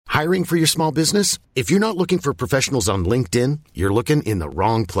Hiring for your small business? If you're not looking for professionals on LinkedIn, you're looking in the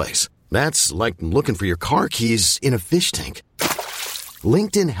wrong place. That's like looking for your car keys in a fish tank.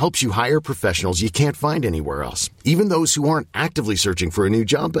 LinkedIn helps you hire professionals you can't find anywhere else, even those who aren't actively searching for a new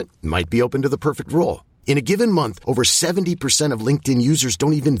job but might be open to the perfect role. In a given month, over 70% of LinkedIn users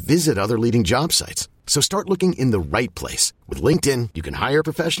don't even visit other leading job sites. So start looking in the right place. With LinkedIn, you can hire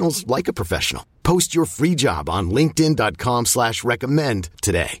professionals like a professional. Post your free job on linkedin.com/recommend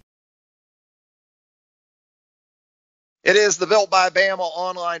today. It is the Built by Bama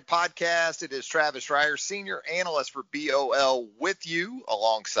online podcast. It is Travis Reier, senior analyst for BOL, with you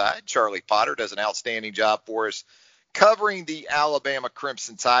alongside Charlie Potter. Does an outstanding job for us covering the Alabama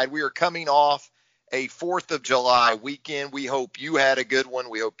Crimson Tide. We are coming off a 4th of July weekend. We hope you had a good one.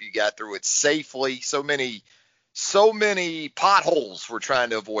 We hope you got through it safely. So many potholes we're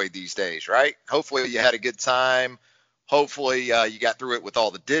trying to avoid these days, right? Hopefully you had a good time. Hopefully you got through it with all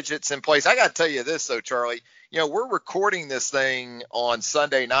the digits in place. I got to tell you this, though, Charlie. You know, we're recording this thing on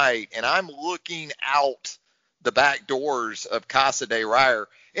Sunday night, and I'm looking out the back doors of Casa de Reier,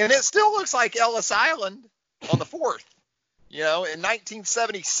 and it still looks like Ellis Island on the 4th, you know, in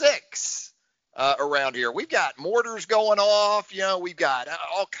 1976 around here. We've got mortars going off, you know, we've got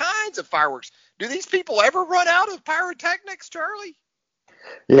all kinds of fireworks. Do these people ever run out of pyrotechnics, Charlie?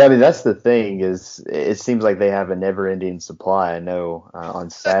 Yeah, I mean, that's the thing is it seems like they have a never-ending supply. I know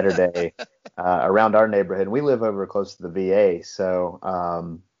on Saturday around our neighborhood, we live over close to the VA, so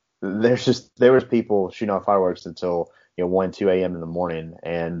there was people shooting off fireworks until 1, 2 a.m. in the morning,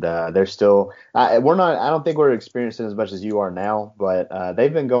 and they're still I don't think we're experiencing as much as you are now, but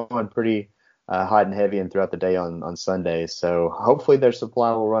they've been going pretty hot and heavy and throughout the day on Sunday. So hopefully their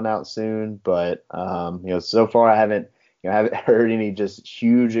supply will run out soon, but so far I haven't heard any just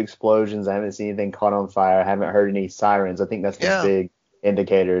huge explosions. I haven't seen anything caught on fire. I haven't heard any sirens. I think that's the big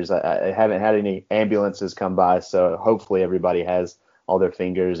indicators. I haven't had any ambulances come by, so hopefully everybody has all their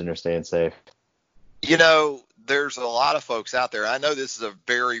fingers and are staying safe. You know, there's a lot of folks out there. I know this is a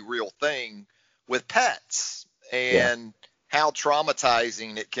very real thing with pets and how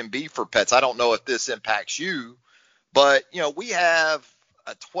traumatizing it can be for pets. I don't know if this impacts you, but, we have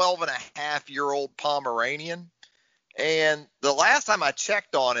a 12-and-a-half-year-old Pomeranian. And the last time I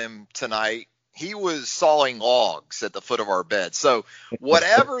checked on him tonight, he was sawing logs at the foot of our bed. So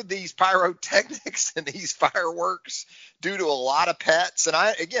whatever these pyrotechnics and these fireworks do to a lot of pets, and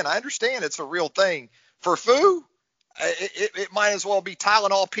I understand it's a real thing. For Foo, it might as well be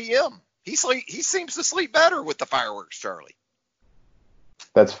Tylenol PM. He seems to sleep better with the fireworks, Charlie.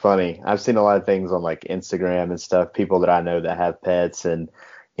 That's funny. I've seen a lot of things on like Instagram and stuff, people that I know that have pets, and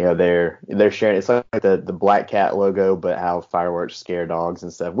they're sharing. It's like the Black Cat logo, but how fireworks scare dogs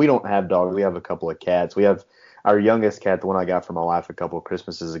and stuff. We don't have dogs. We have a couple of cats. We have our youngest cat, the one I got for my wife a couple of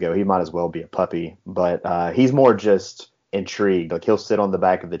Christmases ago. He might as well be a puppy, but he's more just intrigued. Like he'll sit on the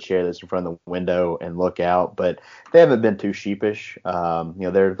back of the chair that's in front of the window and look out, but they haven't been too sheepish.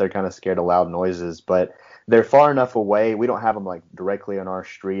 They're kind of scared of loud noises, but they're far enough away. We don't have them like directly on our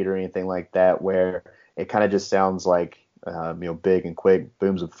street or anything like that where it kind of just sounds like big and quick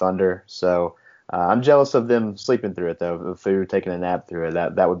booms of thunder. So I'm jealous of them sleeping through it, though. If they were taking a nap through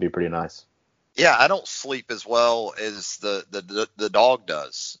it, that would be pretty nice. Yeah, I don't sleep as well as the dog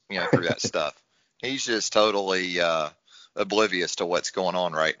does, through that stuff. He's just totally oblivious to what's going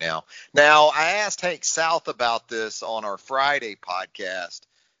on right now. Now, I asked Hank South about this on our Friday podcast,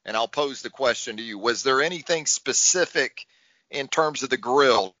 and I'll pose the question to you. Was there anything specific in terms of the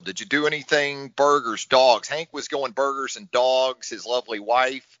grill? Did you do anything? Burgers, dogs? Hank was going burgers and dogs. His lovely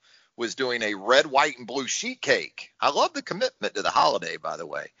wife was doing a red, white, and blue sheet cake. I love the commitment to the holiday, by the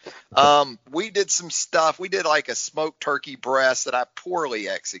way. We did some stuff. We did like a smoked turkey breast that I poorly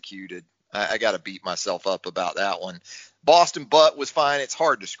executed. I got to beat myself up about that one. Boston butt was fine. It's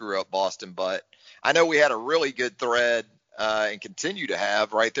hard to screw up Boston butt. I know we had a really good thread and continue to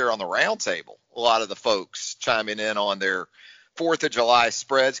have right there on the round table. A lot of the folks chiming in on their 4th of July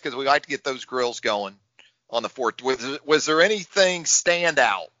spreads because we like to get those grills going on the 4th. Was there anything stand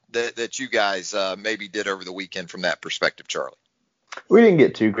out that you guys maybe did over the weekend from that perspective, Charlie? We didn't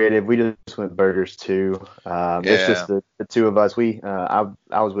get too creative. We just went burgers too. It's just the two of us. I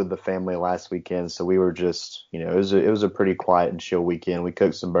was with the family last weekend, so we were just, it was a pretty quiet and chill weekend. We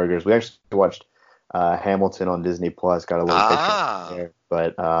cooked some burgers. We actually watched Hamilton on Disney Plus. Got a little picture there.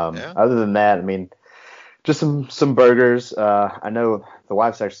 But other than that, I mean, just some burgers. I know the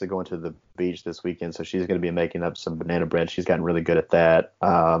wife's actually going to the beach this weekend, so she's going to be making up some banana bread. She's gotten really good at that.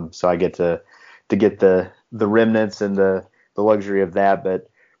 So I get to get the remnants and the luxury of that, but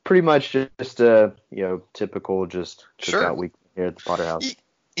pretty much just typical just cookout week here at the Potter House.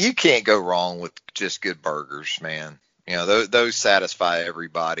 You can't go wrong with just good burgers, man. Those satisfy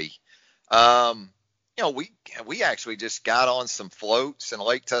everybody. We actually just got on some floats in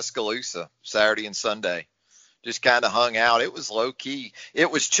Lake Tuscaloosa Saturday and Sunday. Just kind of hung out. It was low key.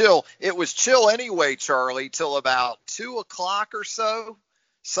 It was chill. It was chill anyway, Charlie, till about 2:00 or so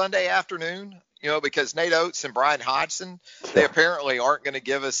Sunday afternoon. Because Nate Oates and Brian Hodgson, they apparently aren't going to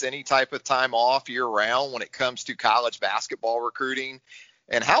give us any type of time off year round when it comes to college basketball recruiting.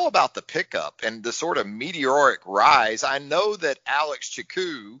 And how about the pickup and the sort of meteoric rise? I know that Alex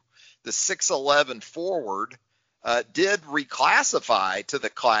Chukwu, the 6'11" forward, did reclassify to the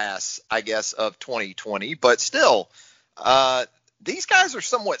class, I guess, of 2020, but still, these guys are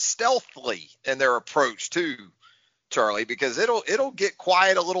somewhat stealthily in their approach too, Charlie, because it'll get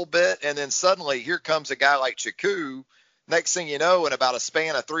quiet a little bit, and then suddenly here comes a guy like Chukwu. Next thing you know, in about a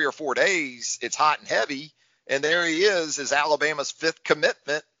span of 3 or 4 days, it's hot and heavy, and there he is Alabama's 5th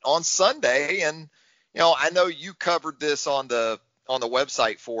commitment on Sunday. And I know you covered this on the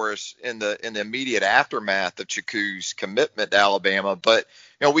website for us in the immediate aftermath of Chukwu's commitment to Alabama, but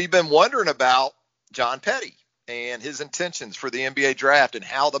we've been wondering about John Petty and his intentions for the NBA draft and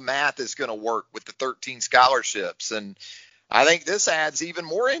how the math is going to work with the 13 scholarships. And I think this adds even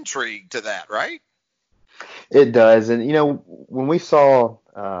more intrigue to that, right? It does. And, when we saw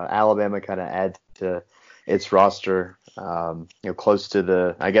Alabama kind of add to its roster, close to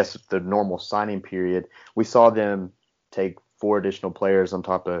the normal signing period, we saw them take 4 additional players on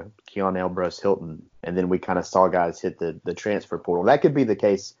top of Keon Elbrus Hilton. And then we kind of saw guys hit the transfer portal. That could be the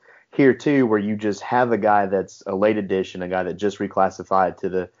case here too, where you just have a guy that's a late addition, a guy that just reclassified to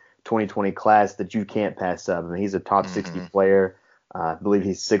the 2020 class that you can't pass up. I mean, he's a top 60 player. I believe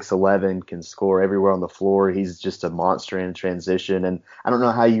he's 6'11", can score everywhere on the floor. He's just a monster in transition. And I don't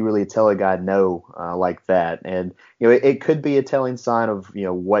know how you really tell a guy no like that. And, it could be a telling sign of,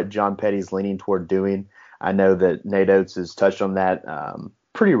 what John Petty's leaning toward doing. I know that Nate Oates has touched on that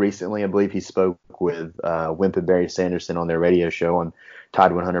pretty recently. I believe he spoke with Wimp and Barry Sanderson on their radio show on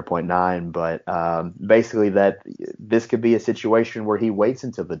Tide 100.9. But basically that this could be a situation where he waits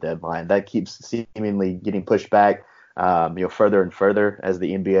until the deadline. That keeps seemingly getting pushed back, further and further as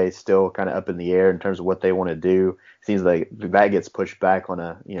the NBA is still kind of up in the air in terms of what they want to do. It seems like that gets pushed back on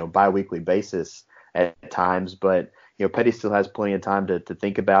a biweekly basis at times. But Petty still has plenty of time to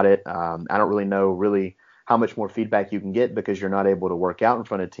think about it. I don't really know how much more feedback you can get because you're not able to work out in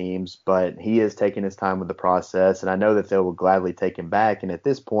front of teams, but he is taking his time with the process, and I know that they will gladly take him back. And at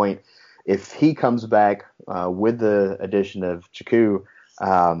this point, if he comes back with the addition of Chukwu,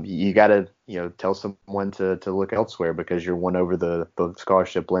 you got to tell someone to look elsewhere because you're one over the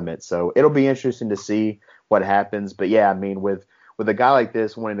scholarship limit. So it'll be interesting to see what happens. But yeah, I mean, with a guy like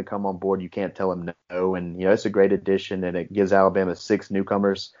this wanting to come on board, you can't tell him no. And it's a great addition, and it gives Alabama 6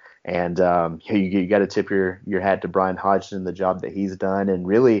 newcomers. And you got to tip your hat to Brian Hodgson, the job that he's done, and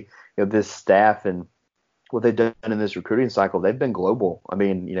really this staff and what they've done in this recruiting cycle. They've been global. I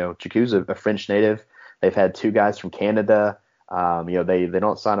mean, Chukwu's a French native. They've had 2 guys from Canada. They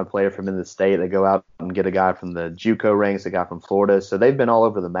don't sign a player from in the state. They go out and get a guy from the JUCO ranks, a guy from Florida. So they've been all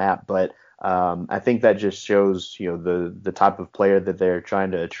over the map. But I think that just shows, the type of player that they're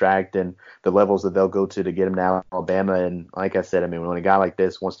trying to attract and the levels that they'll go to get him to Alabama. And like I said, I mean, when a guy like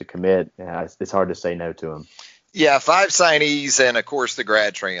this wants to commit, it's hard to say no to him. Yeah, 5 signees and, of course, the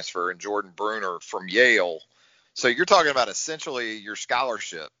grad transfer and Jordan Bruner from Yale. So you're talking about essentially your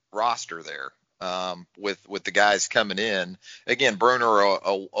scholarship roster there. With the guys coming in. Again, Bruner,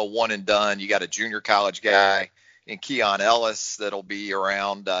 a one and done. You got a junior college guy in Keon Ellis that'll be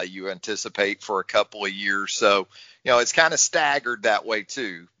around, you anticipate, for a couple of years. So, it's kind of staggered that way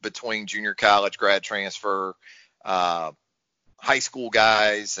too, between junior college, grad transfer, high school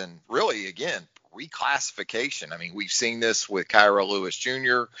guys, and really, again, reclassification. I mean, we've seen this with Kira Lewis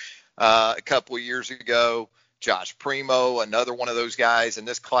Jr. A couple of years ago. Josh Primo, another one of those guys in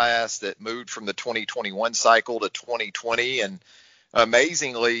this class that moved from the 2021 cycle to 2020. And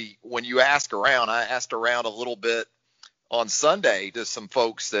amazingly, when you ask around, I asked around a little bit on Sunday to some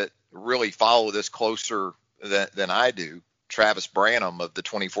folks that really follow this closer than I do. Travis Branham of the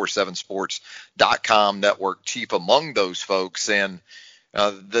 247sports.com network, chief among those folks. And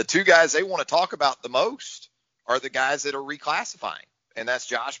the 2 guys they want to talk about the most are the guys that are reclassifying, and that's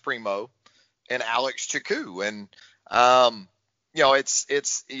Josh Primo and Alex Chukwu. And,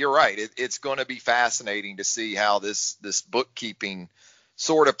 it's you're right. It's going to be fascinating to see how this bookkeeping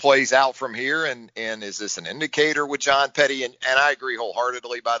sort of plays out from here. And is this an indicator with John Petty? And I agree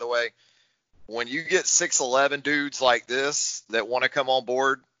wholeheartedly, by the way, when you get 6'11" dudes like this that want to come on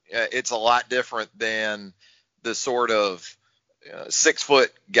board, it's a lot different than the sort of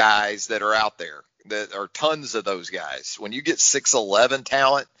 6-foot guys that are out there. That are tons of those guys. When you get 6'11"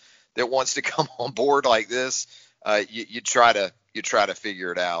 talent that wants to come on board like this, you try to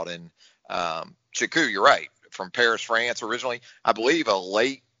figure it out. And Choukou, you're right, from Paris, France originally. I believe a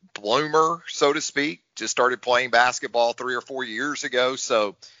late bloomer, so to speak, just started playing basketball 3 or 4 years ago.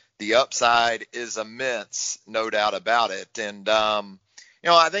 So the upside is immense, no doubt about it. And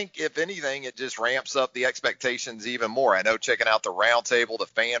I think if anything, it just ramps up the expectations even more. I know checking out the roundtable, the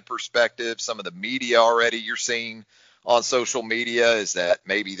fan perspective, some of the media already you're seeing on social media is that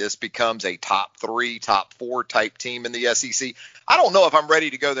maybe this becomes a top 3, top 4 type team in the SEC. I don't know if I'm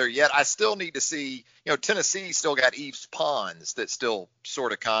ready to go there yet. I still need to see, Tennessee still got Yves Pons that's still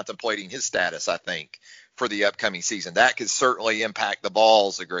sort of contemplating his status, I think, for the upcoming season. That could certainly impact the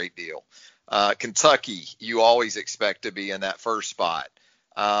Vols a great deal. Kentucky, you always expect to be in that first spot.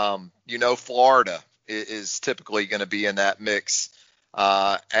 Florida is typically going to be in that mix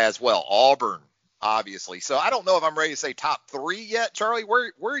as well. Auburn, obviously. So I don't know if I'm ready to say top 3 yet. Charlie,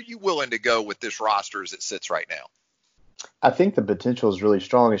 where are you willing to go with this roster as it sits right now? I think the potential is really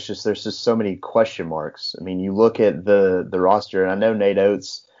strong. It's just there's just so many question marks. I mean, you look at the roster, and I know Nate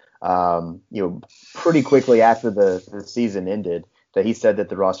Oates, pretty quickly after the season ended, that he said that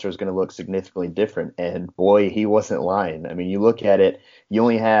the roster is going to look significantly different. And boy, he wasn't lying. I mean, you look at it, you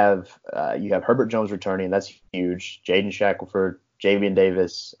only have Herbert Jones returning. That's huge. Jaden Shackelford, Javian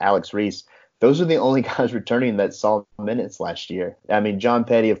Davis, Alex Reese. Those are the only guys returning that saw minutes last year. I mean, John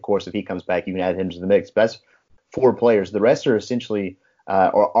Petty, of course, if he comes back, you can add him to the mix. But that's 4 players. The rest are essentially,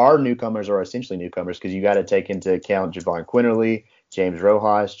 or our newcomers are essentially newcomers, because you got to take into account Javon Quinterly, James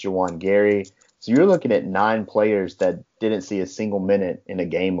Rojas, Jawan Gary. So you're looking at 9 players that didn't see a single minute in a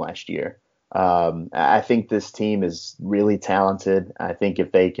game last year. I think this team is really talented. I think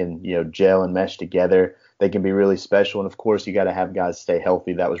if they can, gel and mesh together, they can be really special. And of course, you got to have guys stay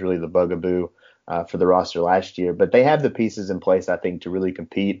healthy. That was really the bugaboo for the roster last year. But they have the pieces in place, I think, to really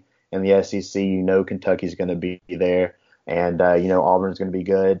compete in the SEC. Kentucky's going to be there, and Auburn's going to be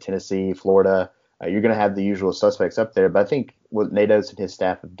good. Tennessee, Florida, you're going to have the usual suspects up there. But I think what Nate Oates and his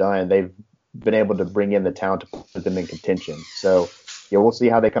staff have done, they've been able to bring in the talent to put them in contention. So we'll see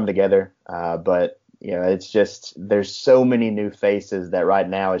how they come together. But it's just there's so many new faces that right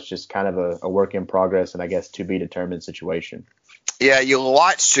now it's just kind of a work in progress, and I guess to be determined situation. Yeah, you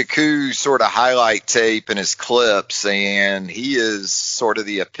watch Choucou's sort of highlight tape and his clips, and he is sort of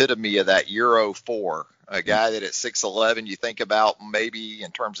the epitome of that Euro 4, a guy that at 6'11", you think about maybe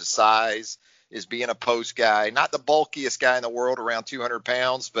in terms of size is being a post guy, not the bulkiest guy in the world, around 200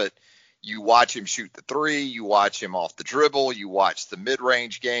 pounds, but you watch him shoot the 3, you watch him off the dribble, you watch the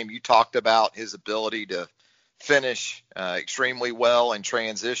mid-range game. You talked about his ability to finish extremely well in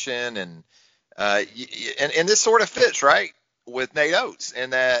transition, and this sort of fits, right, with Nate Oates,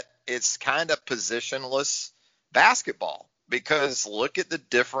 in that it's kind of positionless basketball, because look at the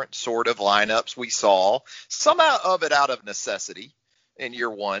different sort of lineups we saw, some of it out of necessity in year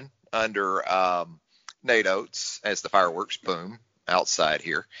 1 under Nate Oates as the fireworks boom outside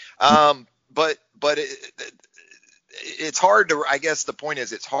here. But it's hard to, I guess the point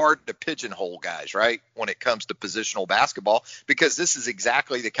is, it's hard to pigeonhole guys, right, when it comes to positional basketball, because this is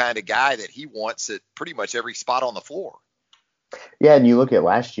exactly the kind of guy that he wants at pretty much every spot on the floor. Yeah, and you look at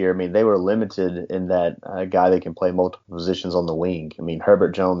last year, I mean, they were limited in that guy that can play multiple positions on the wing. I mean,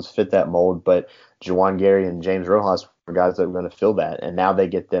 Herbert Jones fit that mold, but Jawan Gary and James Rojas were guys that were going to fill that. And now they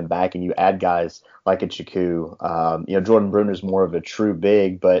get them back, and you add guys like a Choukou. Jordan Bruner's more of a true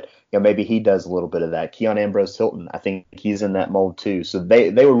big, but maybe he does a little bit of that. Keon Ambrose Hilton, I think he's in that mold too. So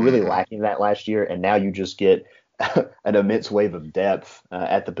they were really lacking that last year, and now you just get an immense wave of depth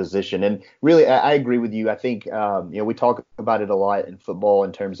at the position. And really, I agree with you. I think, we talk about it a lot in football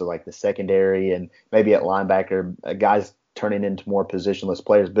in terms of like the secondary and maybe at linebacker, guys turning into more positionless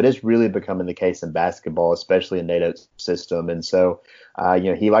players, but it's really becoming the case in basketball, especially in Nate Oates' system. And so,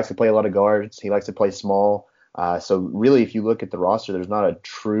 he likes to play a lot of guards. He likes to play small. So really, if you look at the roster, there's not a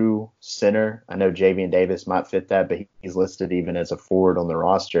true center. I know Javian Davis might fit that, but he's listed even as a forward on the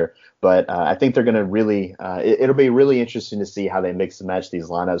roster. But I think they're going to really it'll be really interesting to see how they mix and match these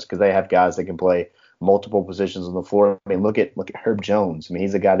lineups, because they have guys that can play multiple positions on the floor. I mean, look at Herb Jones. I mean,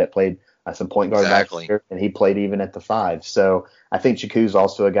 he's a guy that played some point guard back here, and he played even at the 5. So I think Choucou's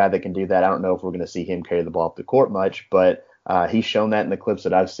also a guy that can do that. I don't know if we're going to see him carry the ball up the court much, but he's shown that in the clips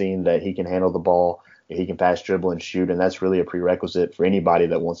that I've seen, that he can handle the ball. He can pass, dribble, and shoot, and that's really a prerequisite for anybody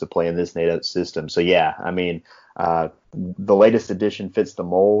that wants to play in this Nate Oates system. So, yeah, I mean, the latest edition fits the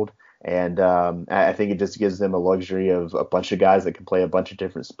mold, and I think it just gives them a luxury of a bunch of guys that can play a bunch of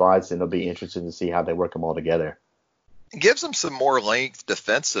different spots, and it'll be interesting to see how they work them all together. It gives them some more length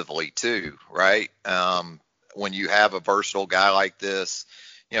defensively too, right? When you have a versatile guy like this,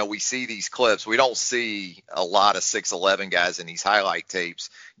 we see these clips. We don't see a lot of 6'11" guys in these highlight tapes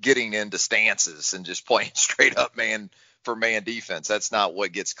getting into stances and just playing straight up man for man defense. That's not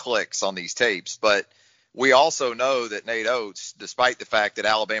what gets clicks on these tapes. But we also know that Nate Oates, despite the fact that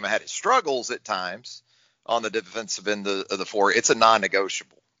Alabama had its struggles at times on the defensive end of the floor, it's a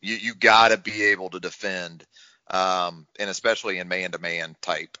non-negotiable. You got to be able to defend, and especially in man-to-man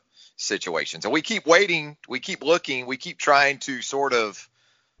type situations. And we keep waiting, we keep looking, we keep trying to sort of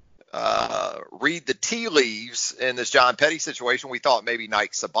read the tea leaves in this John Petty situation. We thought maybe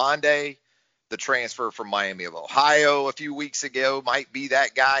Nike Sabande, the transfer from Miami of Ohio a few weeks ago, might be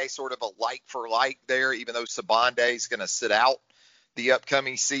that guy, sort of a like for like there, even though Sabande is going to sit out the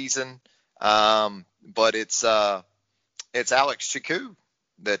upcoming season. But it's Alex Chiku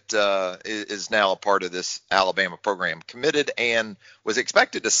that is now a part of this Alabama program, committed and was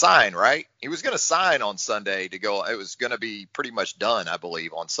expected to sign, right? He was going to sign on Sunday to go. It was going to be pretty much done, I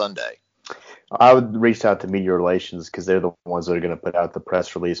believe, on Sunday. I would reach out to media relations because they're the ones that are going to put out the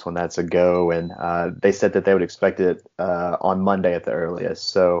press release when that's a go. And they said that they would expect it on Monday at the earliest.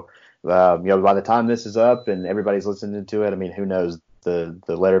 So, by the time this is up and everybody's listening to it, I mean, who knows, the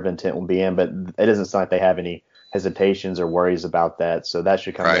letter of intent will be in, but it doesn't sound like they have any hesitations or worries about that. So that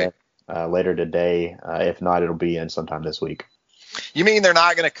should come in later today. If not, it'll be in sometime this week. You mean they're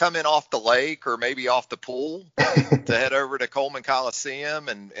not going to come in off the lake or maybe off the pool to head over to Coleman Coliseum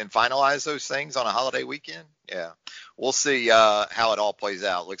and finalize those things on a holiday weekend? Yeah, we'll see how it all plays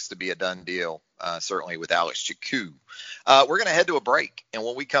out. Looks to be a done deal, certainly with Alex Chiku. We're going to head to a break, and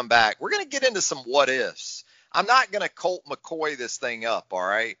when we come back, we're going to get into some what ifs. I'm not going to Colt McCoy this thing up, all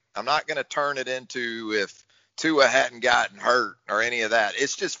right? I'm not going to turn it into if Tua hadn't gotten hurt or any of that.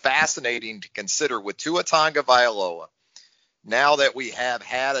 It's just fascinating to consider with Tua Tagovailoa. Now that we have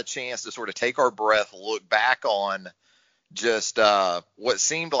had a chance to sort of take our breath, look back on just what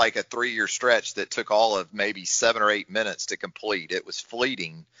seemed like a 3-year stretch that took all of maybe 7 or 8 minutes to complete. It was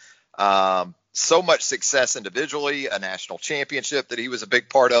fleeting. So much success individually, a national championship that he was a big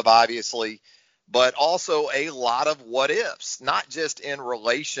part of, obviously, but also a lot of what ifs, not just in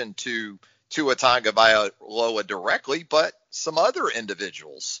relation to Tua Tagovailoa directly, but some other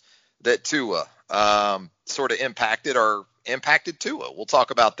individuals that Tua sort of impacted Tua. We'll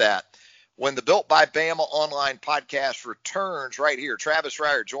talk about that when the Built by Bama online podcast returns right here. Travis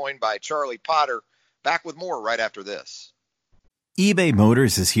Reier joined by Charlie Potter. Back with more right after this. eBay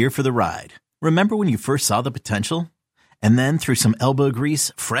Motors is here for the ride. Remember when you first saw the potential? And then through some elbow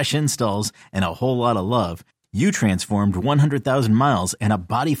grease, fresh installs, and a whole lot of love, you transformed 100,000 miles and a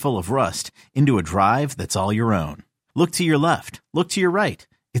body full of rust into a drive that's all your own. Look to your left. Look to your right.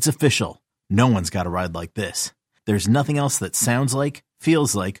 It's official. No one's got a ride like this. There's nothing else that sounds like,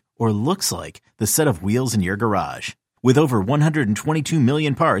 feels like, or looks like the set of wheels in your garage. With over 122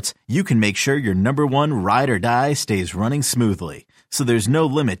 million parts, you can make sure your number one ride or die stays running smoothly, so there's no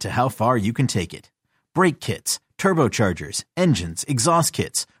limit to how far you can take it. Brake kits, turbochargers, engines, exhaust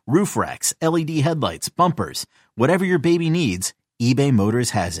kits, roof racks, LED headlights, bumpers, whatever your baby needs, eBay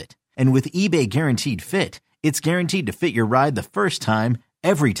Motors has it. And with eBay Guaranteed Fit, it's guaranteed to fit your ride the first time,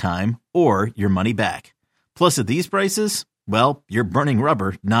 every time, or your money back. Plus, at these prices, well, you're burning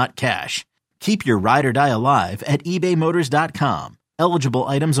rubber, not cash. Keep your ride or die alive at ebaymotors.com. Eligible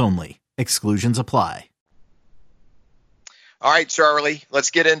items only. Exclusions apply. All right, Charlie,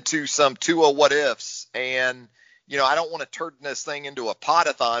 let's get into some Tua what ifs. And, I don't want to turn this thing into a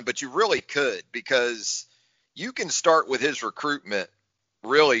pot-a-thon, but you really could, because you can start with his recruitment,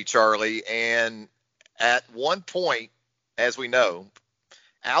 really, Charlie. And at one point, as we know,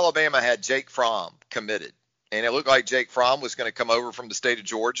 Alabama had Jake Fromm committed. And it looked like Jake Fromm was going to come over from the state of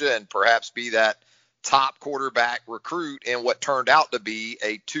Georgia and perhaps be that top quarterback recruit in what turned out to be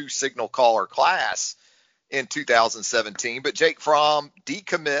a 2-signal caller class in 2017. But Jake Fromm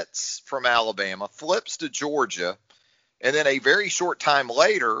decommits from Alabama, flips to Georgia, and then a very short time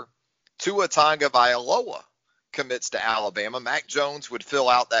later, Tua Tagovailoa commits to Alabama. Mac Jones would fill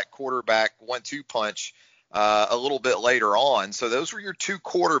out that quarterback 1-2 punch a little bit later on. So those were your two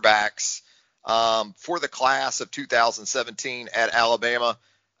quarterbacks for the class of 2017 at Alabama.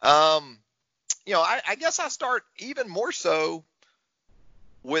 I guess I start even more so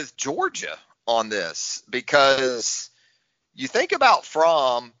with Georgia on this, because you think about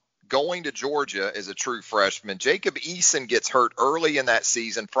Fromm going to Georgia as a true freshman. Jacob Eason gets hurt early in that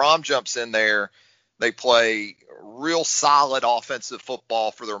season. Fromm jumps in there. They play real solid offensive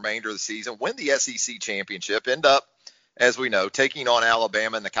football for the remainder of the season, win the SEC championship, end up as we know, taking on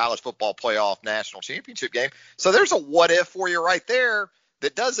Alabama in the college football playoff national championship game. So there's a what if for you right there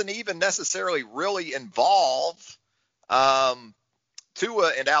that doesn't even necessarily really involve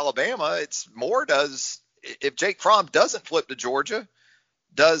Tua and Alabama. It's more if Jake Fromm doesn't flip to Georgia,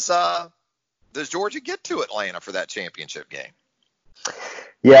 does Georgia get to Atlanta for that championship game?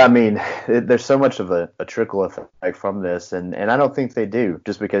 Yeah, I mean, there's so much of a trickle effect from this, and I don't think they do,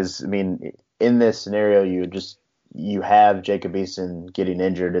 just because, I mean, in this scenario, you have Jacob Eason getting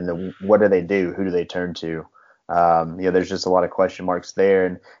injured, and then what do they do? Who do they turn to? There's just a lot of question marks there,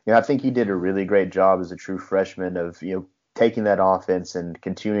 and I think he did a really great job as a true freshman of taking that offense and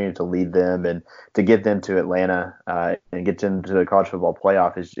continuing to lead them and to get them to Atlanta and get them to the college football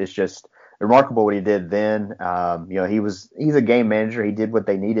playoff. It's just remarkable what he did then. He's a game manager. He did what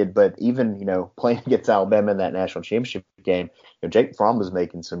they needed, but even, playing against Alabama in that national championship game, Jake Fromm was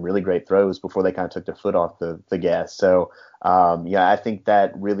making some really great throws before they kind of took their foot off the gas. So, I think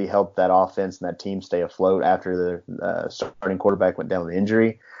that really helped that offense and that team stay afloat after the starting quarterback went down with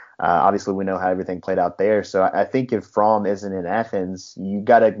injury. Obviously, we know how everything played out there. So I think if Fromm isn't in Athens, you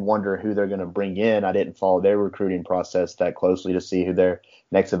got to wonder who they're going to bring in. I didn't follow their recruiting process that closely to see who their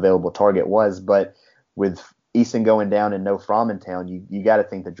next available target was. But with Eason going down and no Fromm in town, you got to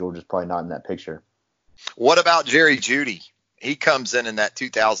think that Georgia's probably not in that picture. What about Jerry Jeudy? He comes in that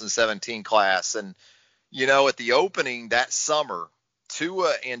 2017 class. And, at the opening that summer,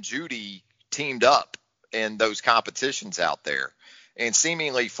 Tua and Jeudy teamed up in those competitions out there and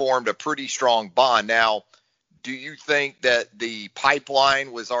seemingly formed a pretty strong bond. Now, do you think that the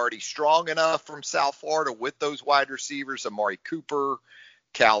pipeline was already strong enough from South Florida with those wide receivers, Amari Cooper,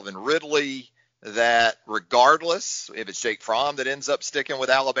 Calvin Ridley, that regardless if it's Jake Fromm that ends up sticking with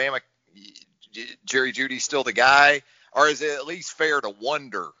Alabama, Jerry Jeudy's still the guy? Or is it at least fair to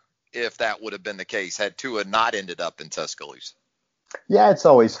wonder if that would have been the case had Tua not ended up in Tuscaloosa? Yeah, it's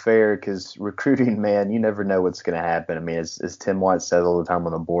always fair because recruiting, man, you never know what's going to happen. I mean, as Tim White says all the time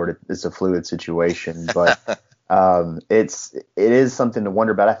on the board, it's a fluid situation, but it is something to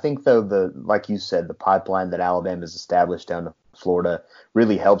wonder about. I think, though, like you said, the pipeline that Alabama has established down to Florida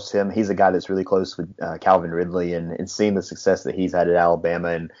really helps him. He's a guy that's really close with Calvin Ridley, and seeing the success that he's had at Alabama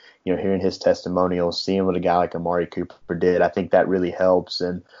and, hearing his testimonials, seeing what a guy like Amari Cooper did, I think that really helps.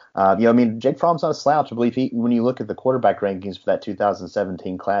 And, Jake Fromm's not a slouch. I believe when you look at the quarterback rankings for that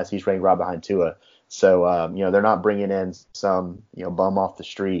 2017 class, he's ranked right behind Tua. So, they're not bringing in some, bum off the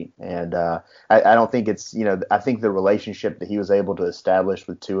street. And I don't think it's, I think the relationship that he was able to establish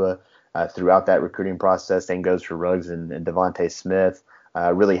with Tua throughout that recruiting process, same goes for Ruggs and Devontae Smith,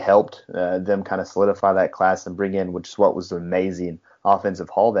 really helped them kind of solidify that class and bring in, which is what was an amazing offensive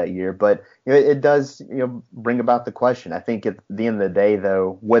haul that year. But it does bring about the question. I think at the end of the day,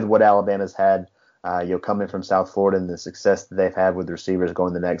 though, with what Alabama's had, coming from South Florida and the success that they've had with receivers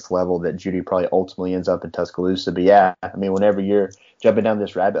going to the next level, that Jeudy probably ultimately ends up in Tuscaloosa. But yeah, I mean, whenever you're jumping down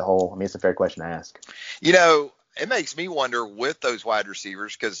this rabbit hole, I mean, it's a fair question to ask. It makes me wonder with those wide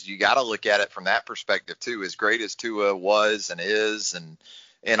receivers, because you got to look at it from that perspective too. As great as Tua was and is,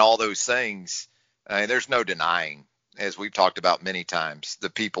 and all those things, there's no denying, as we've talked about many times, the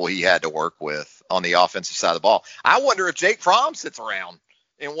people he had to work with on the offensive side of the ball. I wonder if Jake Fromm sits around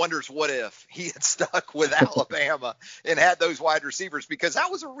and wonders what if he had stuck with Alabama and had those wide receivers, because that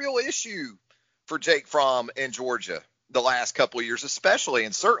was a real issue for Jake Fromm in Georgia the last couple of years, especially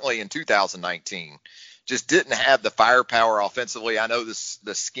and certainly in 2019. Just didn't have the firepower offensively. I know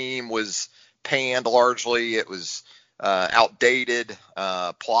the scheme was panned largely. It was outdated,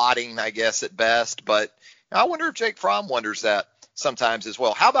 plotting, I guess, at best. But I wonder if Jake Fromm wonders that sometimes as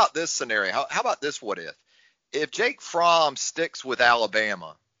well. How about this scenario? How about this what if? If Jake Fromm sticks with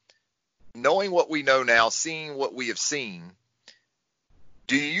Alabama, knowing what we know now, seeing what we have seen,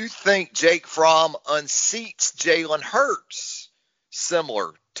 do you think Jake Fromm unseats Jalen Hurts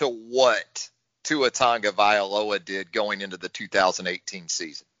similar to what Tua Tagovailoa did going into the 2018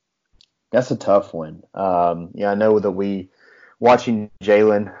 season? That's a tough one. I know that watching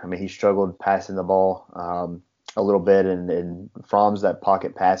Jalen, I mean, he struggled passing the ball a little bit, and Fromm's that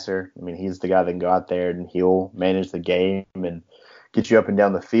pocket passer. I mean, he's the guy that can go out there and he'll manage the game and get you up and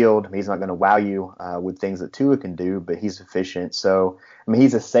down the field. I mean, he's not going to wow you with things that Tua can do, but he's efficient. So, I mean,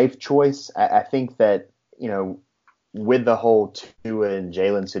 he's a safe choice. I think that, with the whole Tua and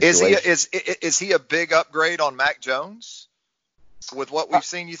Jalen situation. Is he a big upgrade on Mac Jones with what we've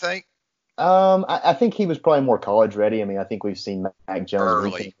seen, you think? I think he was probably more college ready. I mean, I think we've seen Mac Jones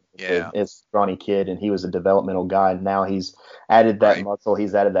early. Yeah. It's a scrawny kid, and he was a developmental guy. And now he's added that right. muscle,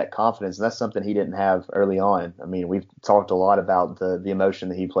 he's added that confidence, and that's something he didn't have early on. I mean, we've talked a lot about the emotion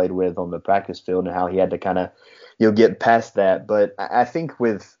that he played with on the practice field and how he had to kind of, you'll get past that. But I think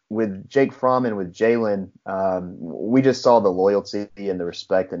with Jake Fromm and with Jalen, we just saw the loyalty and the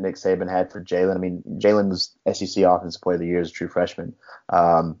respect that Nick Saban had for Jalen. I mean, Jalen was SEC Offensive Player of the Year as a true freshman.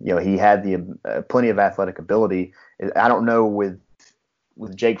 He had the plenty of athletic ability. I don't know with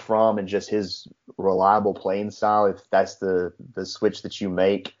Jake Fromm and just his reliable playing style, if that's the switch that you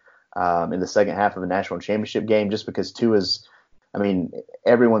make in the second half of a national championship game, just because Tua's, I mean,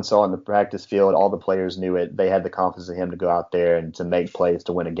 everyone saw in the practice field, all the players knew it. They had the confidence in him to go out there and to make plays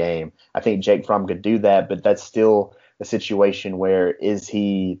to win a game. I think Jake Fromm could do that, but that's still a situation where is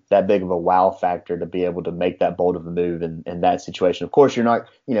he that big of a wow factor to be able to make that bold of a move in that situation? Of course, you're not,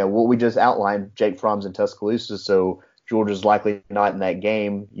 what we just outlined, Jake Fromm's in Tuscaloosa, so Georgia's likely not in that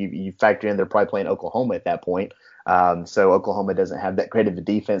game. You factor in they're probably playing Oklahoma at that point. So Oklahoma doesn't have that great of a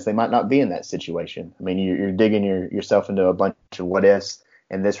defense. They might not be in that situation. I mean, you're digging yourself into a bunch of what ifs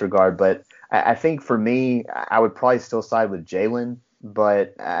in this regard. But I think for me, I would probably still side with Jalen.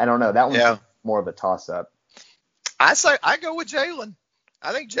 But I don't know. That one's more of a toss-up. I go with Jalen.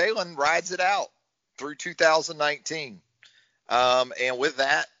 I think Jalen rides it out through 2019. And with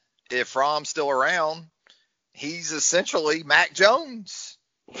that, if Fromm's still around, he's essentially Mac Jones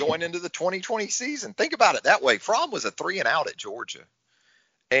going into the 2020 season. Think about it that way. Fromm was a 3-and-out at Georgia.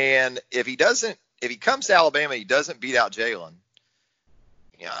 And if he comes to Alabama, he doesn't beat out Jalen,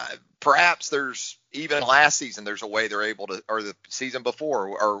 perhaps there's, even last season, there's a way they're able to, or the season before,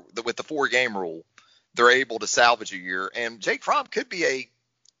 or with the 4-game rule, they're able to salvage a year. And Jake Fromm could be a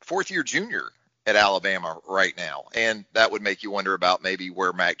fourth-year junior at Alabama right now. And that would make you wonder about maybe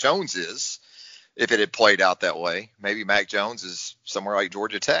where Mac Jones is. If it had played out that way, maybe Mac Jones is somewhere like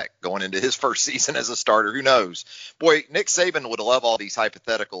Georgia Tech going into his first season as a starter. Who knows? Boy, Nick Saban would love all these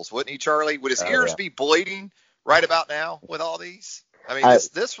hypotheticals, wouldn't he, Charlie? Would his ears be bleeding right about now with all these? I mean,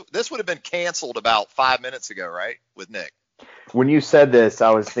 this would have been canceled about 5 minutes ago, right, with Nick? When you said this, I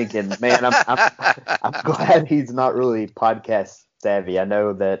was thinking, man, I'm glad he's not really podcast savvy. I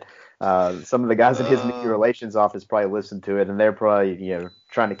know that some of the guys in his media relations office probably listen to it, and they're probably,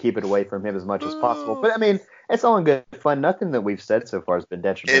 trying to keep it away from him as much as possible. But I mean, it's all in good fun. Nothing that we've said so far has been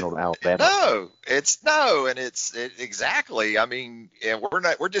detrimental to Alabama. Exactly. I mean, and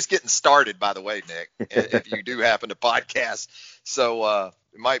we're just getting started, by the way, Nick, if you do happen to podcast. So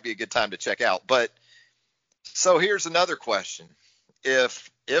it might be a good time to check out. But so here's another question.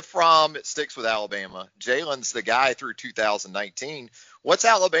 If Fromm sticks with Alabama, Jalen's the guy through 2019, what's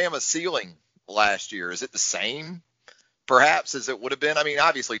Alabama's ceiling last year? Is it the same, perhaps, as it would have been? I mean,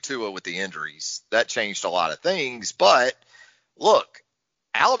 obviously Tua with the injuries, that changed a lot of things. But look,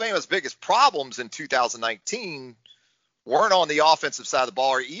 Alabama's biggest problems in 2019 weren't on the offensive side of the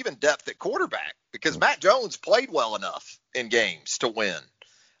ball or even depth at quarterback, because Mac Jones played well enough in games to win.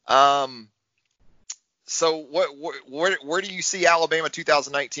 So where do you see Alabama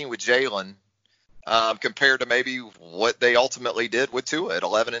 2019 with Jalen compared to maybe what they ultimately did with Tua at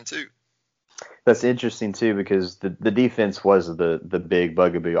 11-2? That's interesting too, because the defense was the big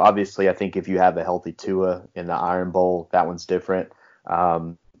bugaboo. Obviously, I think if you have a healthy Tua in the Iron Bowl, that one's different. With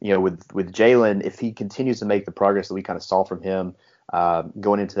Jalen, if he continues to make the progress that we kind of saw from him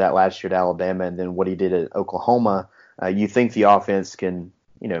going into that last year at Alabama, and then what he did at Oklahoma, you think the offense can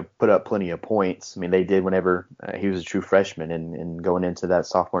put up plenty of points. I mean, they did whenever he was a true freshman and going into that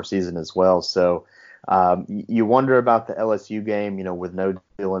sophomore season as well. So you wonder about the LSU game, with no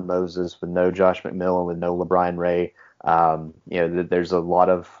Dylan Moses, with no Josh McMillan, with no LeBron Ray. There's a lot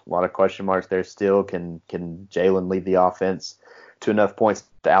of question marks there still. Can Jalen lead the offense to enough points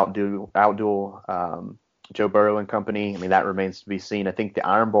to outduel Joe Burrow and company? I mean, that remains to be seen. I think the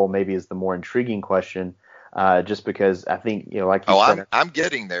Iron Bowl maybe is the more intriguing question. Just because I think, like you said. I'm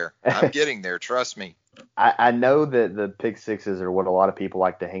getting there. I'm getting there. Trust me. I know that the pick sixes are what a lot of people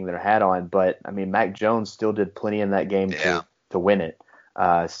like to hang their hat on, but I mean, Mac Jones still did plenty in that game to win it.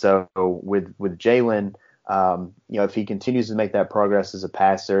 So with Jalen, if he continues to make that progress as a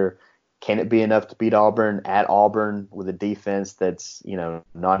passer, can it be enough to beat Auburn at Auburn with a defense that's,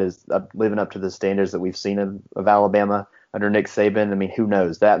 not as living up to the standards that we've seen of Alabama under Nick Saban? I mean, who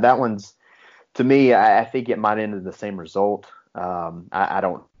knows? That one's, to me, I think it might end in the same result. I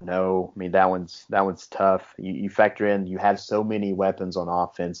don't know. I mean, that one's tough. You factor in, you have so many weapons on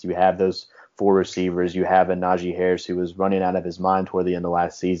offense. You have those 4 receivers. You have a Najee Harris who was running out of his mind toward the end of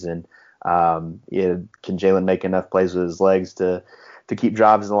last season. Can Jalen make enough plays with his legs to keep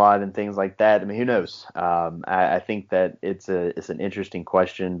drives alive and things like that? I mean, who knows? I think that it's an interesting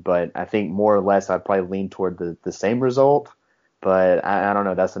question, but I think more or less I'd probably lean toward the same result. But I don't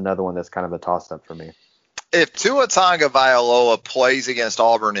know. That's another one that's kind of a toss-up for me. If Tua Tagovailoa plays against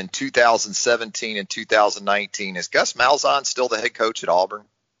Auburn in 2017 and 2019, is Gus Malzahn still the head coach at Auburn?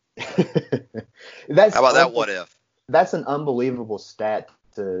 How about that? What if? That's an unbelievable stat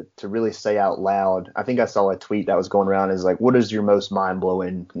to really say out loud. I think I saw a tweet that was going around is like, what is your most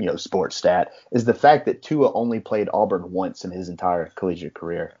mind-blowing, sports stat? Is the fact that Tua only played Auburn once in his entire collegiate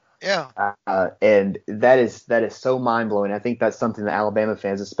career. Yeah. And that is so mind-blowing. I think that's something that Alabama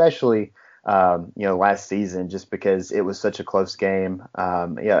fans, especially, last season, just because it was such a close game.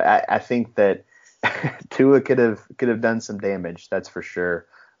 I think that Tua could have done some damage. That's for sure.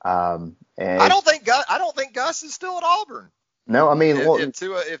 And I don't think Gus is still at Auburn. No, I mean,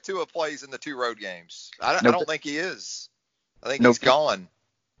 if Tua plays in the 2 road games, I don't think he is. I think he's gone.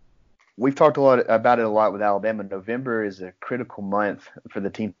 We've talked a lot about it with Alabama. November is a critical month for the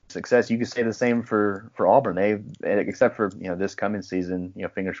team's success. You could say the same for Auburn. Except for this coming season,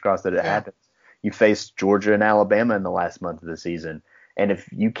 fingers crossed that it happens. You faced Georgia and Alabama in the last month of the season, and if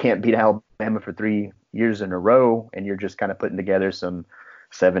you can't beat Alabama for 3 years in a row, and you're just kind of putting together some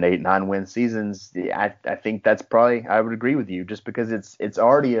 7, 8, 9 win seasons, I think that's probably, I would agree with you, just because it's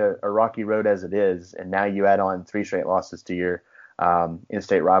already a rocky road as it is, and now you add on 3 straight losses to your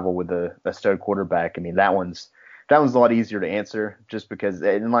in-state rival with a stud quarterback. I mean, that one's a lot easier to answer, just because,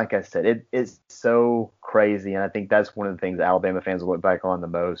 and like I said, it's so crazy, and I think that's one of the things Alabama fans will look back on the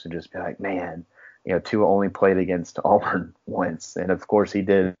most and just be like, man, Tua only played against Auburn once, and of course he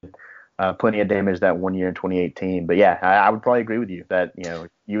did plenty of damage that one year in 2018. But yeah, I would probably agree with you that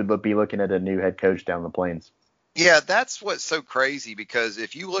you would be looking at a new head coach down the plains. Yeah, that's what's so crazy, because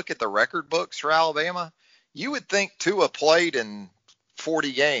if you look at the record books for Alabama, you would think Tua played in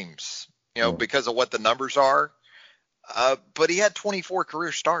 40 games, because of what the numbers are. But he had 24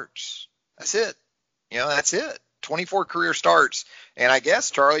 career starts. That's it. That's it. 24 career starts. And I guess,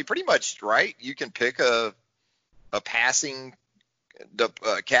 Charlie, pretty much, right, you can pick a passing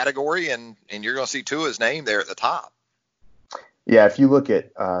category, and you're going to see Tua's name there at the top. Yeah, if you look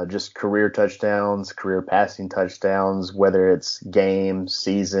at just career touchdowns, career passing touchdowns, whether it's game,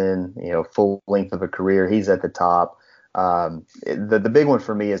 season, full length of a career, he's at the top. The big one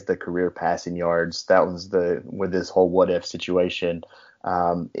for me is the career passing yards. That one's with this whole what if situation.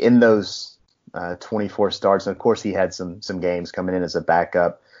 In those 24 starts, and of course he had some games coming in as a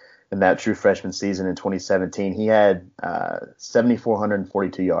backup. In that true freshman season in 2017, he had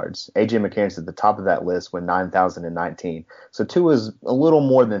 7,442 yards. A.J. McCarron's at the top of that list with 9,019. So Tua's a little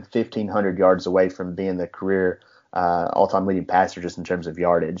more than 1,500 yards away from being the career all-time leading passer just in terms of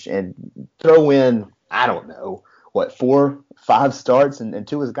yardage. And throw in, I don't know, 4, 5 starts, and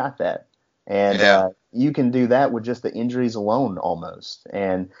Tua's got that. And you can do that with just the injuries alone almost.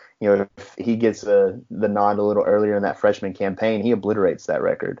 And, if he gets the nod a little earlier in that freshman campaign, he obliterates that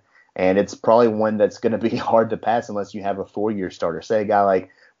record. And it's probably one that's going to be hard to pass unless you have a 4-year starter. Say a guy like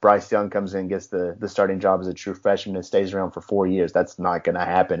Bryce Young comes in and gets the starting job as a true freshman and stays around for 4 years. That's not going to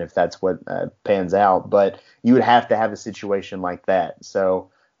happen if that's what pans out. But you would have to have a situation like that. So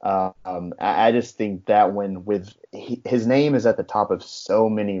I just think that one, his name is at the top of so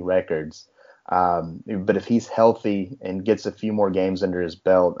many records. But if he's healthy and gets a few more games under his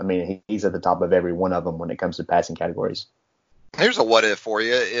belt, I mean, he's at the top of every one of them when it comes to passing categories. Here's a what if for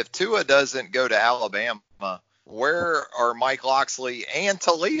you. If Tua doesn't go to Alabama, where are Mike Locksley and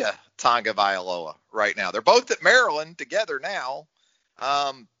Taulia Tagovailoa right now? They're both at Maryland together now.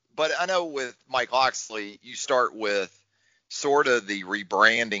 But I know with Mike Locksley, you start with sort of the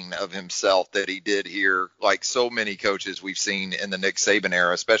rebranding of himself that he did here, like so many coaches we've seen in the Nick Saban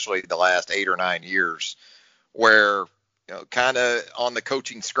era, especially the last 8 or 9 years, where kind of on the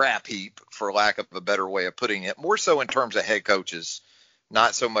coaching scrap heap, for lack of a better way of putting it, more so in terms of head coaches,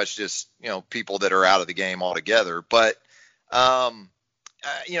 not so much just, people that are out of the game altogether. But,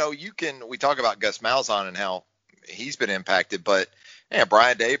 we talk about Gus Malzahn and how he's been impacted, but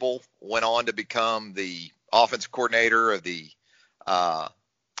Brian Dable went on to become the offensive coordinator of the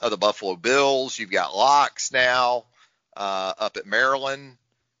Buffalo Bills. You've got Locks now up at Maryland.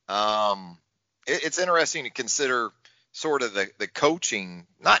 It's interesting to consider sort of the coaching,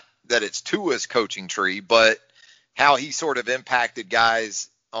 not that it's Tua's coaching tree, but how he sort of impacted guys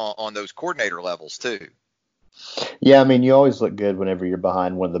on those coordinator levels too. Yeah, I mean, you always look good whenever you're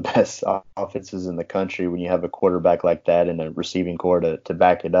behind one of the best offenses in the country when you have a quarterback like that and a receiving core to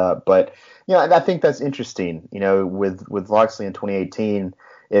back it up. But, I think that's interesting, with Locksley in 2018,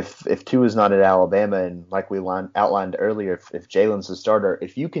 if Tua's not at Alabama, and like we outlined earlier, if Jalen's the starter,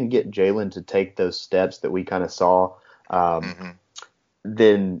 if you can get Jalen to take those steps that we kind of saw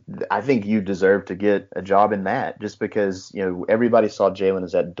then I think you deserve to get a job in that, just because, everybody saw Jalen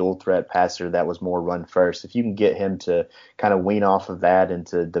as that dual threat passer that was more run first. If you can get him to kind of wean off of that and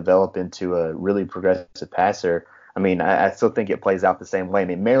to develop into a really progressive passer, I mean, I still think it plays out the same way. I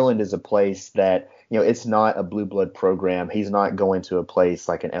mean, Maryland is a place that, it's not a blue blood program. He's not going to a place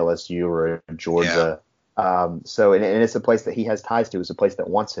like an LSU or a Georgia. Yeah. And it's a place that he has ties to. It's a place that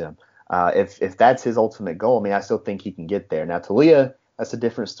wants him. If that's his ultimate goal, I mean, I still think he can get there. Now, Taulia, that's a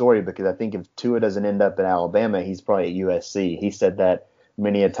different story, because I think if Tua doesn't end up in Alabama, he's probably at USC. He said that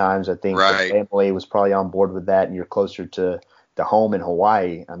many a times. I think the family was probably on board with that, and you're closer to home in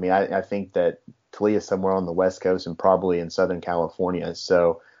Hawaii. I mean, I think that Taulia is somewhere on the West Coast and probably in Southern California.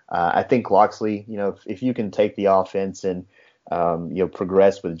 So I think Loxley, if you can take the offense and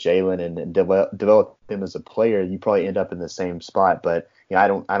progress with Jalen and develop him as a player, you probably end up in the same spot. But I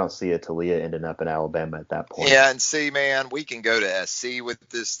don't see a Taulia ending up in Alabama at that point. Yeah, and see, man, we can go to SC with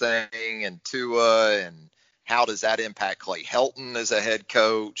this thing and Tua, and how does that impact Clay Helton as a head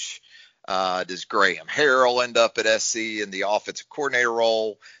coach? Does Graham Harrell end up at SC in the offensive coordinator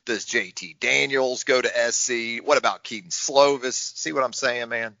role? Does JT Daniels go to SC? What about Keaton Slovis? See what I'm saying,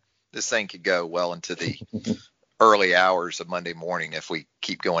 man? This thing could go well into the early hours of Monday morning if we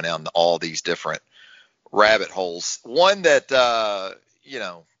keep going down all these different rabbit holes. One that,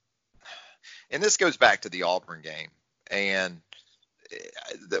 and this goes back to the Auburn game. And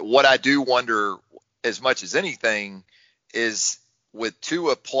what I do wonder as much as anything is with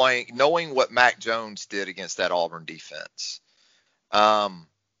Tua playing, knowing what Mac Jones did against that Auburn defense.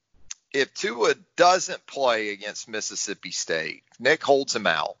 If Tua doesn't play against Mississippi State, Nick holds him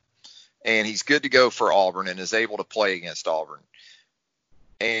out, and he's good to go for Auburn and is able to play against Auburn,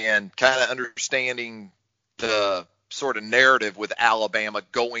 and kind of understanding the sort of narrative with Alabama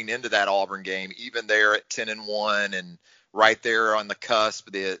going into that Auburn game, even there at 10-1 and right there on the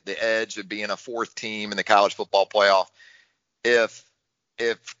cusp, the edge of being a fourth team in the college football playoff. If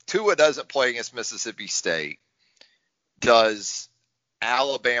Tua doesn't play against Mississippi State, does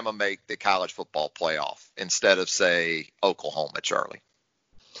Alabama make the college football playoff instead of, say, Oklahoma, Charlie?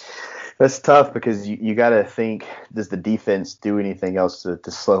 That's tough, because you got to think, does the defense do anything else to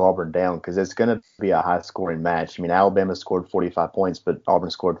slow Auburn down? Because it's going to be a high-scoring match. I mean, Alabama scored 45 points, but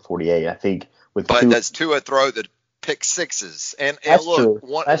Auburn scored 48. I think does Tua throw the pick sixes? And look,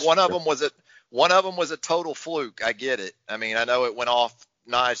 one of them was a total fluke. I get it. I mean, I know it went off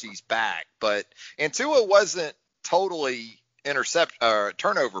Najee's back, and Tua wasn't totally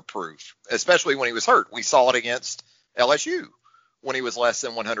turnover proof, especially when he was hurt. We saw it against LSU when he was less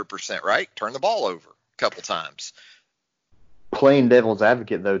than 100%, right? Turn the ball over a couple times. Playing devil's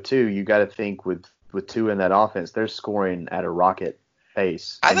advocate, though, too, you got to think with Tua in that offense, they're scoring at a rocket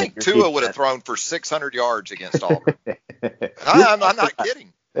pace. I think Tua would have thrown for 600 yards against Auburn. I'm not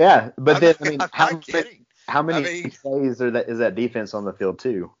kidding. Yeah, but then, I mean, how many plays is that defense on the field,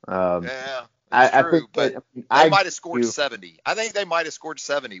 too? Yeah, that's true, but they might have scored 70. I think they might have scored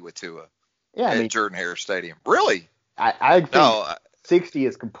 70 with Tua at Jordan-Hare Stadium. Really? I think 60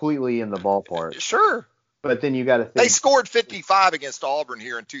 is completely in the ballpark. Sure. But then you got to think. They scored 55 against Auburn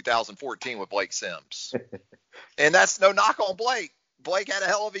here in 2014 with Blake Sims. And that's no knock on Blake. Blake had a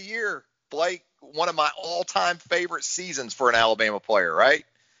hell of a year. Blake, one of my all-time favorite seasons for an Alabama player, right?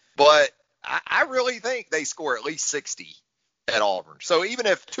 But I really think they score at least 60 at Auburn. So even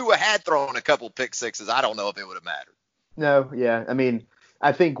if Tua had thrown a couple pick sixes, I don't know if it would have mattered. No, yeah. I mean,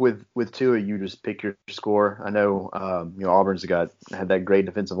 I think with Tua, you just pick your score. I know, Auburn's had that great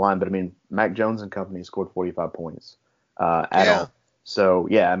defensive line, but I mean, Mac Jones and company scored 45 points at all. So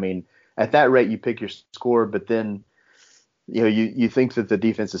yeah, I mean, at that rate, you pick your score, but then, you think that the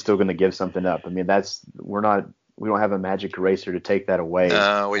defense is still going to give something up. I mean, we don't have a magic eraser to take that away.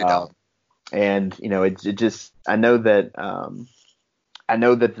 No, we don't. And it just, I know that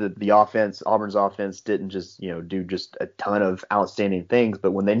the offense, Auburn's offense, didn't just do just a ton of outstanding things,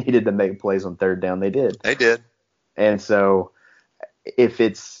 but when they needed to make plays on third down, they did. They did. And so if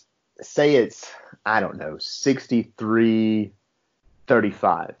it's, I don't know, 63-35,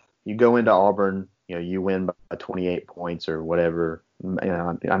 you go into Auburn, you win by 28 points or whatever. I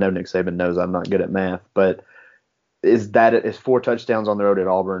know Nick Saban knows I'm not good at math, but is 4 touchdowns on the road at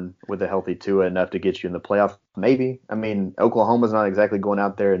Auburn with a healthy Tua enough to get you in the playoff? Maybe. I mean, Oklahoma's not exactly going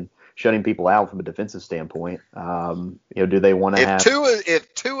out there and shutting people out from a defensive standpoint. Do they want to have?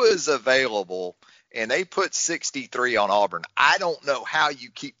 If Tua is available and they put 63 on Auburn, I don't know how you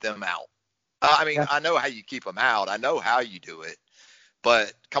keep them out. I know how you keep them out. I know how you do it,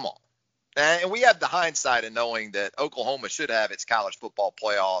 but come on. And we have the hindsight of knowing that Oklahoma should have its college football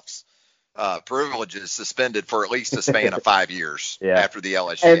playoffs privileges suspended for at least a span of 5 years Yeah. after the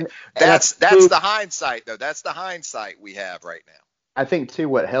LSU game. That's the hindsight, though. That's the hindsight we have right now. I think too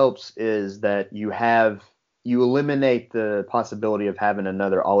what helps is that you eliminate the possibility of having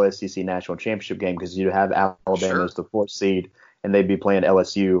another All SEC national championship game because you have Alabama as the 4th seed and they'd be playing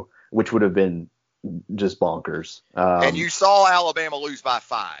LSU, which would have been just bonkers. And you saw Alabama lose by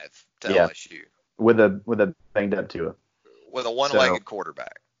 5 to LSU with a banged up Tua, with a one-legged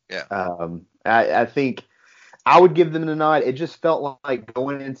quarterback. Yeah. I think I would give them the nod. It just felt like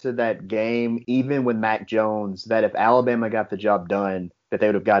going into that game, even with Mac Jones, that if Alabama got the job done, that they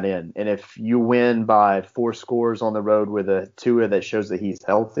would have got in. And if you win by 4 scores on the road with a Tua that shows that he's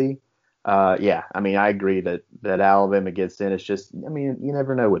healthy, I mean, I agree that Alabama gets in. It's just, I mean, you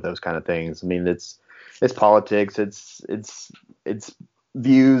never know with those kind of things. I mean, it's politics, it's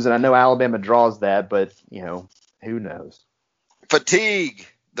views, and I know Alabama draws that, but who knows? Fatigue.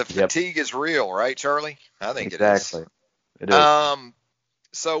 The fatigue is real, right, Charlie? I think exactly. It is.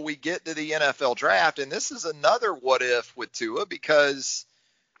 So we get to the NFL draft, and this is another what if with Tua because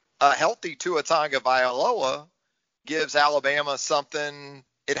a healthy Tua Tagovailoa gives Alabama something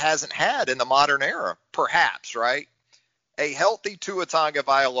it hasn't had in the modern era, perhaps, right? A healthy Tua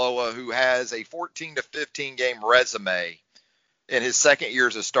Tagovailoa who has a 14 to 15 game resume in his second year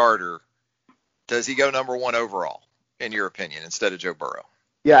as a starter, does he go number 1 overall, in your opinion, instead of Joe Burrow?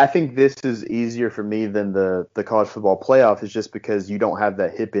 Yeah, I think this is easier for me than the college football playoff is just because you don't have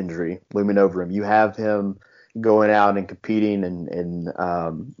that hip injury looming over him. You have him going out and competing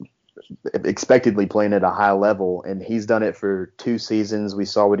and expectedly playing at a high level, and he's done it for 2 seasons. We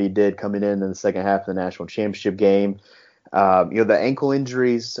saw what he did coming in the second half of the national championship game. The ankle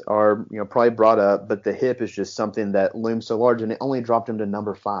injuries are probably brought up, but the hip is just something that looms so large, and it only dropped him to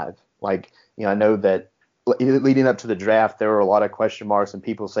number 5. I know that leading up to the draft, there were a lot of question marks and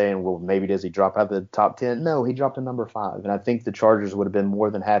people saying, well, maybe does he drop out of the top 10? No, he dropped to number 5. And I think the Chargers would have been more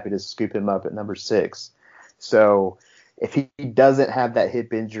than happy to scoop him up at number 6. So if he doesn't have that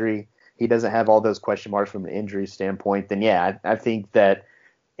hip injury, he doesn't have all those question marks from an injury standpoint, then I think that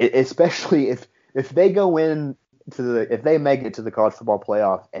especially if they go in if they make it to the college football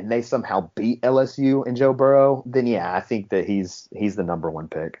playoff and they somehow beat LSU and Joe Burrow, then I think that he's the number 1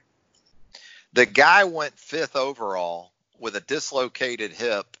 pick. The guy went 5th overall with a dislocated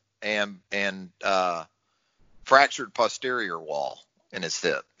hip and fractured posterior wall in his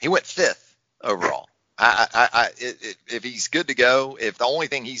hip. He went 5th overall. If he's good to go, if the only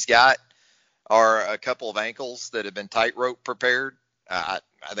thing he's got are a couple of ankles that have been tightrope prepared, I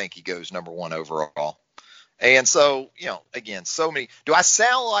think he goes number 1 overall. And so, again, so many. Do I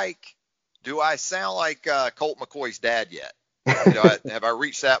sound like Colt McCoy's dad yet? Have I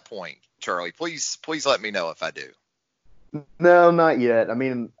reached that point, Charlie? Please let me know if I do. No, not yet. I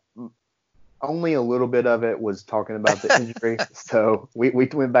mean, only a little bit of it was talking about the injury. So we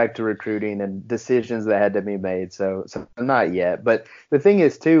went back to recruiting and decisions that had to be made. So not yet. But the thing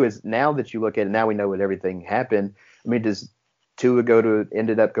is, too, is now that you look at it, now we know what everything happened. I mean, does Tua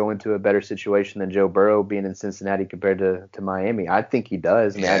ended up going to a better situation than Joe Burrow being in Cincinnati compared to Miami? I think he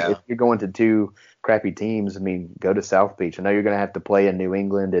does. I mean, if you're going to 2 crappy teams, I mean, go to South Beach. I know you're going to have to play in New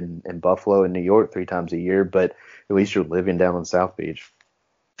England and Buffalo and New York 3 times a year, but at least you're living down in South Beach.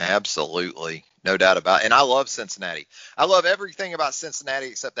 Absolutely. No doubt about it. And I love Cincinnati. I love everything about Cincinnati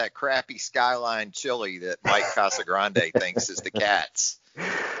except that crappy Skyline chili that Mike Casagrande thinks is the Cats.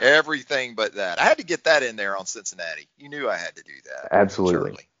 Everything but that. I had to get that in there on Cincinnati. You knew I had to do that.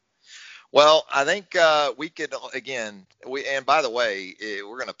 Absolutely. Charlie. Well, I think we could, again, and by the way,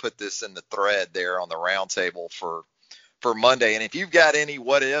 we're going to put this in the thread there on the roundtable for Monday. And if you've got any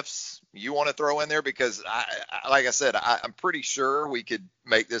what ifs you want to throw in there, because like I said, I'm pretty sure we could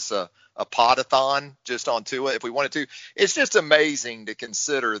make this a pod-a-thon just on Tua if we wanted to. It's just amazing to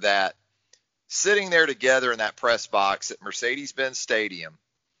consider that sitting there together in that press box at Mercedes-Benz Stadium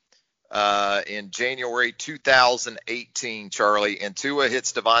in January 2018, Charlie, and Tua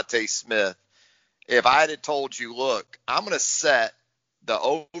hits Devontae Smith. If I had told you, look, I'm going to set the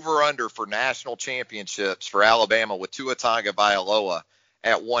over-under for national championships for Alabama with Tua Tagovailoa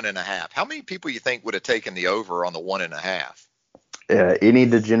at 1.5, how many people you think would have taken the over on the 1.5? Yeah, any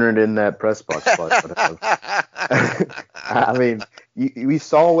degenerate in that press box would have. I mean, we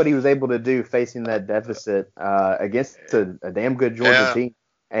saw what he was able to do facing that deficit against a damn good Georgia team.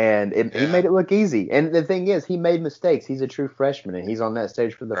 And he made it look easy. And the thing is, he made mistakes. He's a true freshman, and he's on that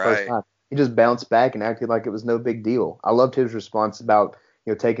stage for the first time. He just bounced back and acted like it was no big deal. I loved his response about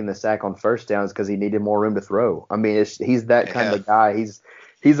taking the sack on first downs because he needed more room to throw. I mean, he's that kind of guy.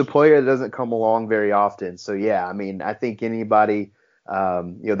 He's a player that doesn't come along very often. So, I mean, I think anybody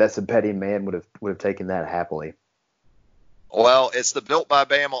That's a betting man would have taken that happily. Well, it's the Built by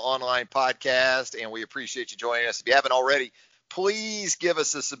Bama online podcast, and we appreciate you joining us. If you haven't already, please give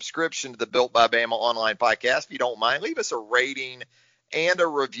us a subscription to the Built by Bama online podcast. If you don't mind, leave us a rating and a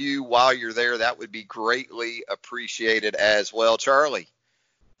review while you're there. That would be greatly appreciated as well. Charlie,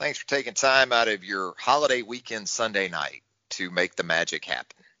 thanks for taking time out of your holiday weekend Sunday night to make the magic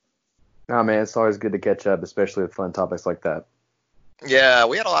happen. Oh, man, it's always good to catch up, especially with fun topics like that. Yeah,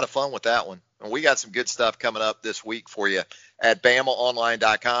 we had a lot of fun with that one. And we got some good stuff coming up this week for you at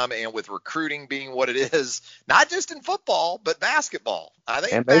BamaOnline.com. And with recruiting being what it is, not just in football, but basketball. I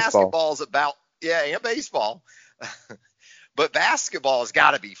think basketball is about, and baseball. But basketball has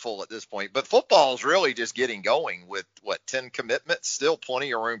got to be full at this point. But football is really just getting going with, 10 commitments? Still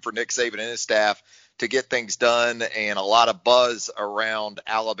plenty of room for Nick Saban and his staff to get things done, and a lot of buzz around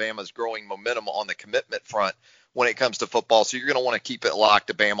Alabama's growing momentum on the commitment front when it comes to football. So you're going to want to keep it locked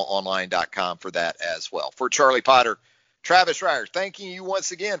to BamaOnline.com for that as well. For Charlie Potter, Travis Reier, thanking you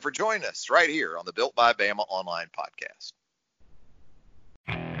once again for joining us right here on the Built by Bama Online podcast.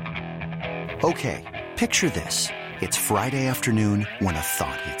 Okay, picture this. It's Friday afternoon when a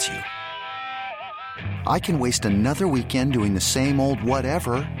thought hits you. I can waste another weekend doing the same old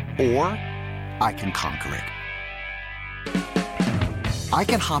whatever, or I can conquer it. I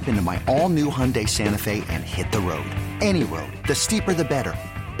can hop into my all-new Hyundai Santa Fe and hit the road. Any road. The steeper, the better.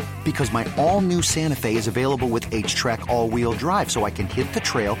 Because my all-new Santa Fe is available with H-Track all-wheel drive, so I can hit the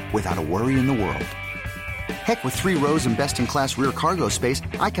trail without a worry in the world. Heck, with 3 rows and best-in-class rear cargo space,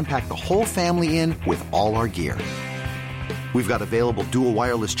 I can pack the whole family in with all our gear. We've got available dual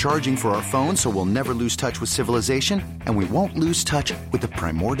wireless charging for our phones, so we'll never lose touch with civilization, and we won't lose touch with the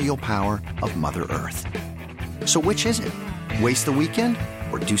primordial power of Mother Earth. So which is it? Waste the weekend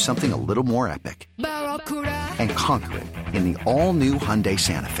or do something a little more epic? And conquer it in the all-new Hyundai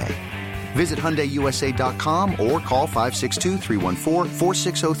Santa Fe. Visit HyundaiUSA.com or call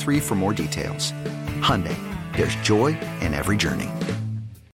 562-314-4603 for more details. Hyundai, there's joy in every journey.